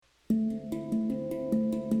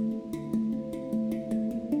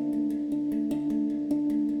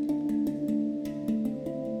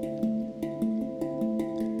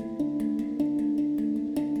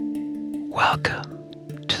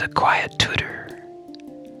the Quiet Tutor,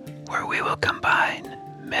 where we will combine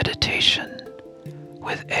meditation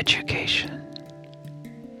with education.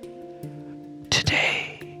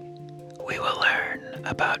 Today, we will learn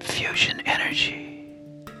about fusion energy,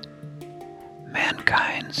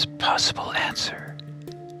 mankind's possible answer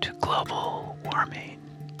to global warming.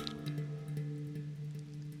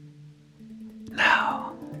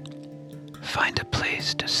 Now, find a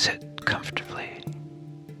place to sit comfortably.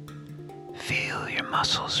 Feel your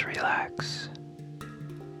muscles relax.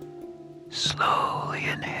 Slowly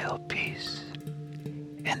inhale peace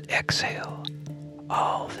and exhale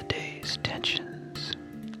all the day's tensions.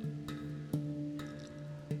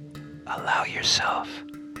 Allow yourself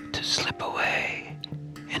to slip away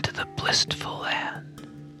into the blissful land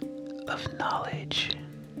of knowledge.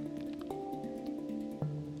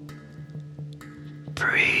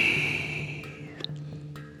 Breathe.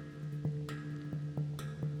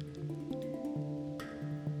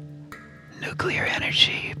 Nuclear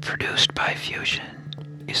energy produced by fusion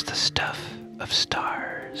is the stuff of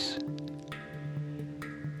stars.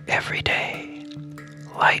 Every day,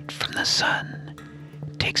 light from the sun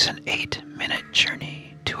takes an 8-minute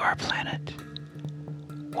journey to our planet,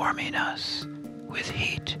 warming us with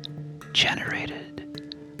heat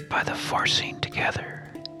generated by the forcing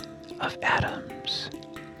together of atoms.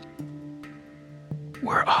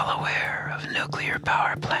 We're all aware of nuclear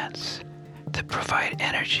power plants that provide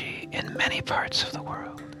energy in many parts of the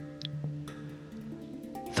world.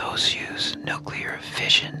 Those use nuclear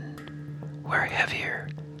fission, where heavier,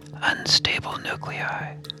 unstable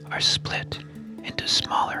nuclei are split into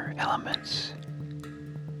smaller elements.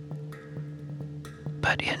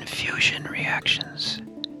 But in fusion reactions,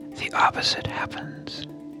 the opposite happens.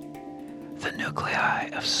 The nuclei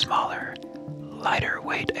of smaller, lighter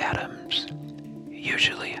weight atoms,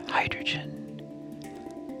 usually hydrogen,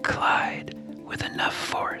 collide with enough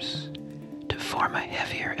force to form a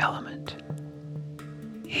heavier element,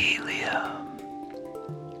 helium.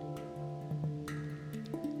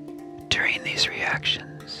 During these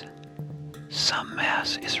reactions, some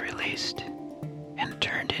mass is released and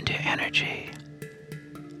turned into energy,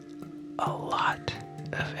 a lot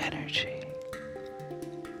of energy.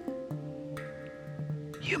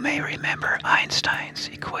 You may remember Einstein's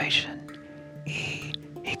equation, E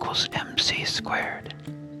equals mc squared.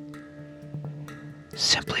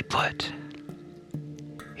 Simply put,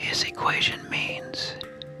 his equation means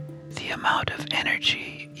the amount of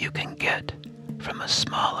energy you can get from a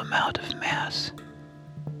small amount of mass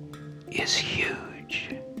is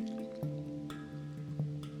huge.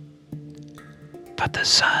 But the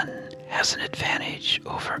sun has an advantage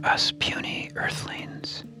over us puny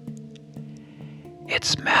earthlings.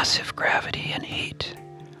 Its massive gravity and heat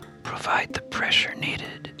provide the pressure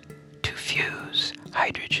needed to fuse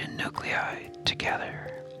hydrogen nuclei together.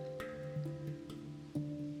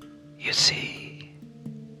 You see,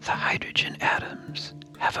 the hydrogen atoms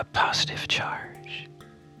have a positive charge.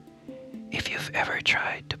 If you've ever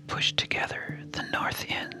tried to push together the north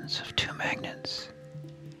ends of two magnets,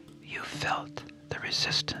 you've felt the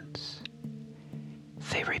resistance.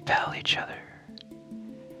 They repel each other.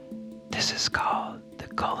 This is called the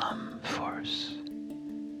Coulomb force.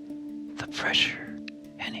 The pressure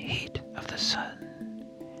and heat of the sun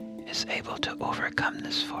is able to overcome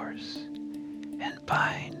this force and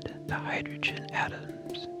bind the hydrogen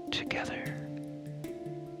atoms together.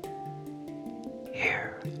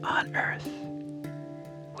 Here on Earth,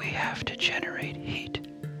 we have to generate heat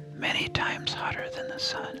many times hotter than the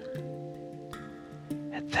sun.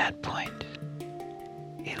 At that point,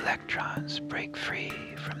 electrons break free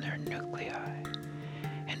from their nuclei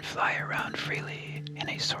and fly around freely in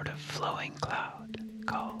a sort of flowing cloud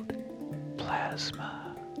called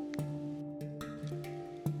plasma.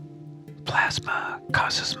 Plasma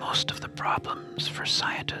causes most of the problems for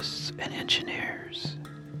scientists and engineers.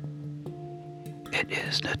 It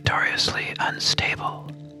is notoriously unstable,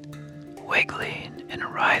 wiggling and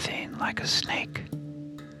writhing like a snake.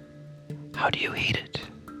 How do you heat it?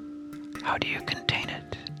 How do you contain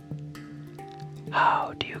it?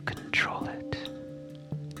 How do you control it?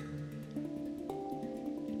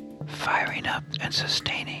 Firing up and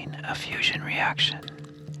sustaining a fusion reaction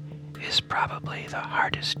is probably the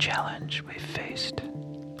hardest challenge we've faced.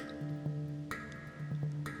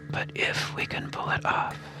 But if we can pull it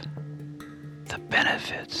off, the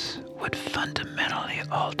benefits would fundamentally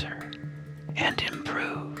alter and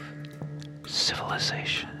improve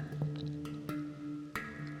civilization.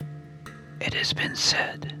 It has been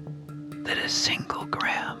said that a single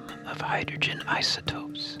gram of hydrogen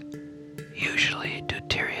isotopes, usually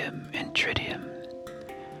deuterium and tritium,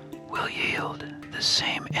 will yield the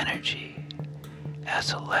same energy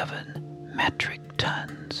as 11 metric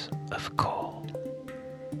tons of coal,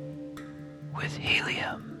 with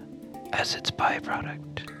helium as its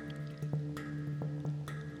byproduct,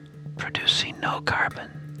 producing no carbon,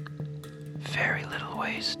 very little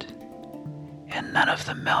waste, and none of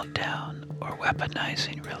the meltdown or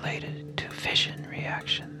weaponizing related to fission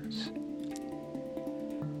reactions.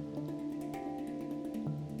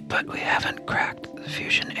 But we haven't cracked the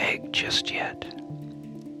fusion egg just yet.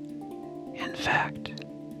 In fact,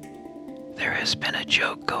 there has been a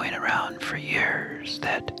joke going around for years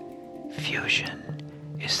that fusion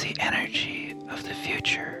is the energy of the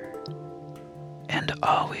future and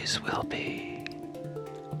always will be.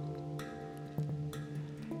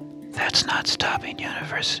 That's not stopping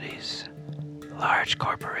universities, large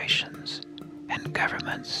corporations, and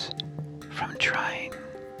governments from trying.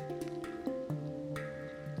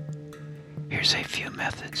 Here's a few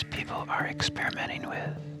methods people are experimenting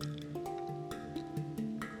with.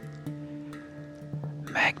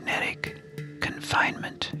 Magnetic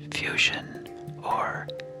confinement fusion, or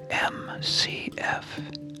MCF.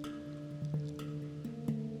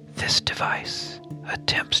 This device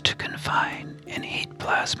attempts to confine and heat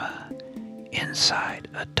plasma inside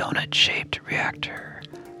a donut-shaped reactor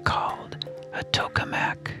called a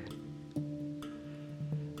tokamak.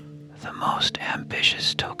 The most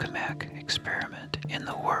ambitious tokamak experiment in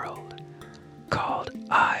the world, called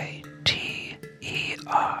ITER,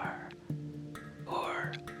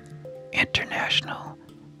 or International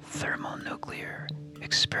Thermonuclear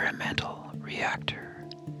Experimental Reactor,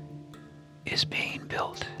 is being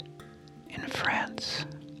built in France.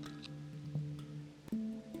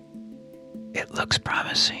 It looks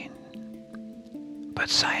promising, but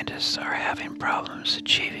scientists are having problems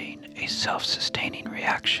achieving a self-sustaining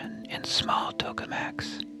reaction in small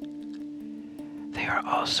tokamaks. They are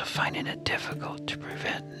also finding it difficult to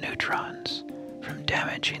prevent neutrons from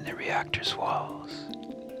damaging the reactor's walls.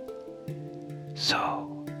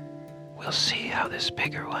 So, we'll see how this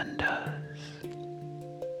bigger one does.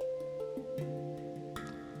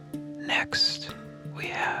 Next, we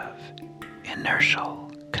have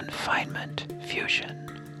inertial confinement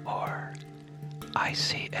fusion, or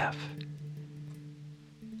ICF.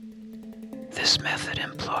 This method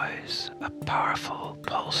employs a powerful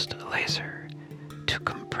pulsed laser to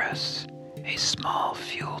compress a small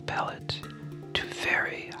fuel pellet to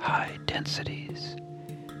very high densities,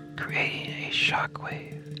 creating a shock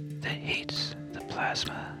wave that heats the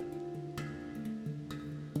plasma.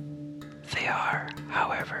 They are,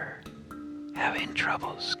 however, having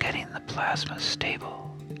troubles getting the plasma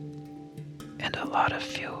stable, and a lot of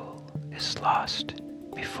fuel is lost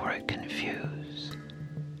before it can fuse.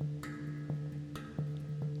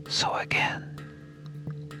 So again,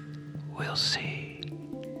 we'll see.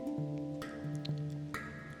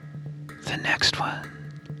 The next one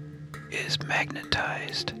is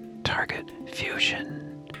magnetized target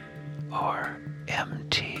fusion, or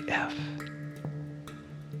MTF.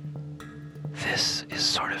 This is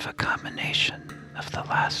sort of a combination of the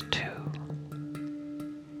last two.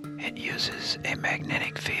 It uses a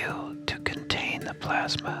magnetic field to contain the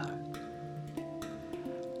plasma.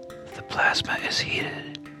 The plasma is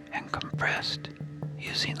heated and compressed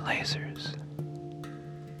using lasers.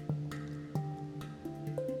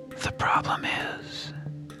 The problem is,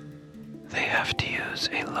 they have to use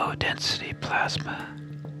a low-density plasma.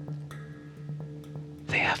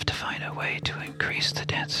 They have to find a way to increase the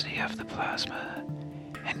density of the plasma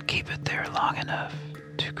and keep it there long enough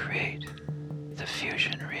to create the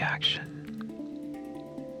fusion reaction.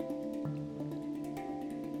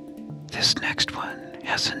 This next one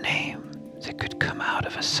has a name that could come out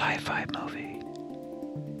of a sci-fi movie.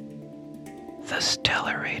 The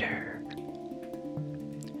Stellarator.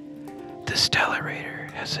 The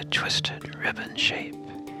Stellarator has a twisted ribbon shape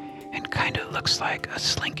and kinda looks like a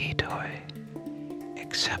slinky toy,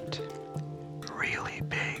 except really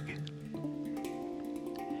big.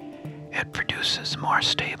 It produces more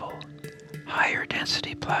stable, higher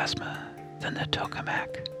density plasma than the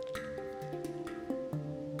tokamak,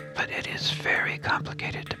 but it is very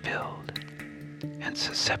complicated to build and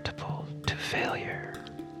susceptible to failure.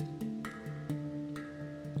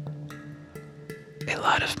 A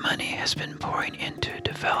lot of money has been pouring into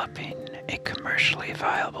developing a commercially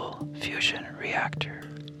viable fusion reactor.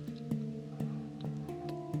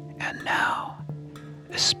 And now,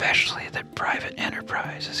 especially that private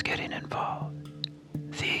enterprise is getting involved,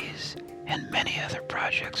 these and many other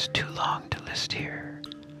projects too long to list here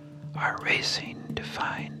are racing to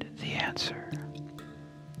find the answer.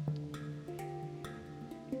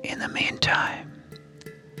 In the meantime,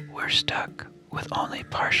 we're stuck with only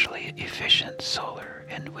partially efficient solar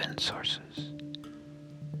and wind sources,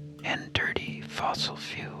 and dirty fossil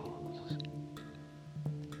fuels.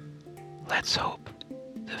 Let's hope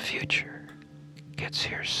the future gets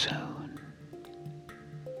here soon.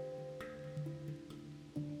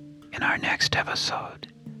 In our next episode,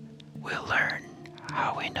 we'll learn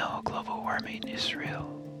how we know global warming is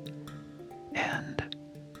real and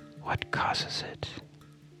what causes it.